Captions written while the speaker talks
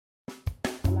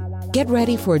Get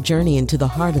ready for a journey into the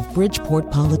heart of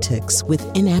Bridgeport politics with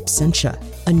In Absentia,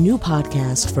 a new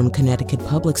podcast from Connecticut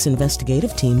Public's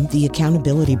investigative team, The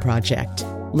Accountability Project.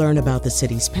 Learn about the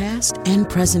city's past and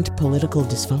present political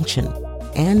dysfunction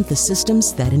and the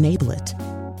systems that enable it.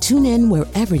 Tune in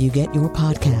wherever you get your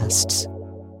podcasts.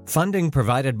 Funding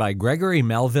provided by Gregory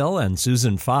Melville and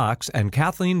Susan Fox and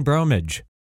Kathleen Bromage.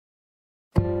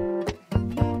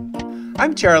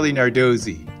 I'm Charlie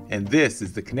Nardozzi, and this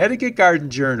is the Connecticut Garden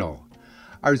Journal.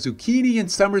 Our zucchini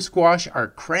and summer squash are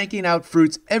cranking out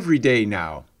fruits every day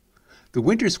now. The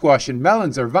winter squash and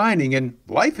melons are vining, and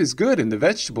life is good in the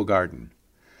vegetable garden.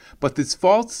 But this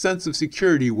false sense of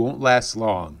security won't last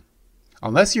long.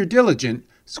 Unless you're diligent,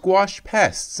 squash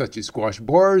pests such as squash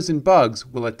borers and bugs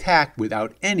will attack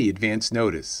without any advance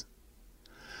notice.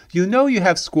 You'll know you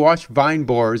have squash vine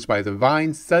borers by the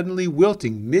vines suddenly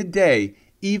wilting midday,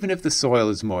 even if the soil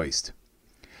is moist.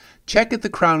 Check at the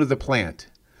crown of the plant.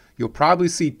 You'll probably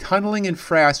see tunneling and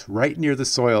frass right near the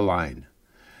soil line.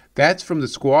 That's from the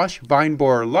squash vine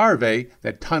borer larvae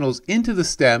that tunnels into the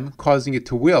stem, causing it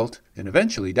to wilt and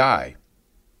eventually die.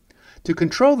 To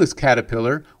control this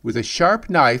caterpillar, with a sharp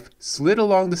knife, slit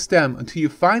along the stem until you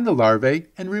find the larvae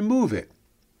and remove it.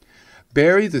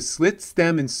 Bury the slit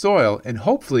stem in soil and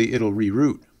hopefully it'll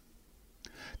reroot.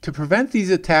 To prevent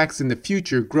these attacks in the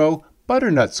future, grow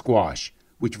butternut squash,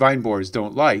 which vine borers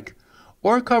don't like,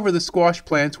 or cover the squash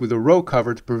plants with a row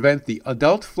cover to prevent the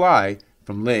adult fly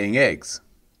from laying eggs.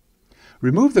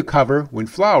 Remove the cover when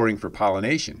flowering for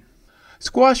pollination.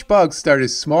 Squash bugs start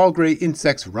as small gray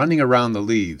insects running around the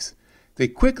leaves. They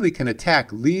quickly can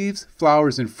attack leaves,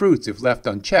 flowers, and fruits if left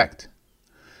unchecked.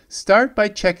 Start by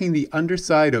checking the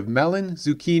underside of melon,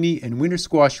 zucchini, and winter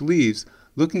squash leaves,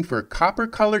 looking for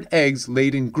copper-colored eggs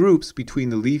laid in groups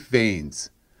between the leaf veins.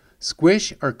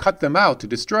 Squish or cut them out to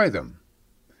destroy them.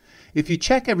 If you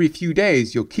check every few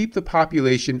days, you'll keep the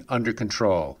population under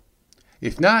control.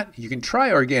 If not, you can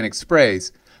try organic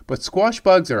sprays, but squash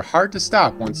bugs are hard to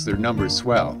stop once their numbers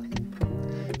swell.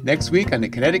 Next week on the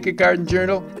Connecticut Garden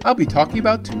Journal, I'll be talking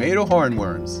about tomato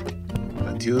hornworms.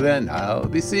 Until then, I'll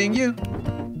be seeing you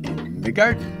in the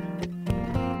garden.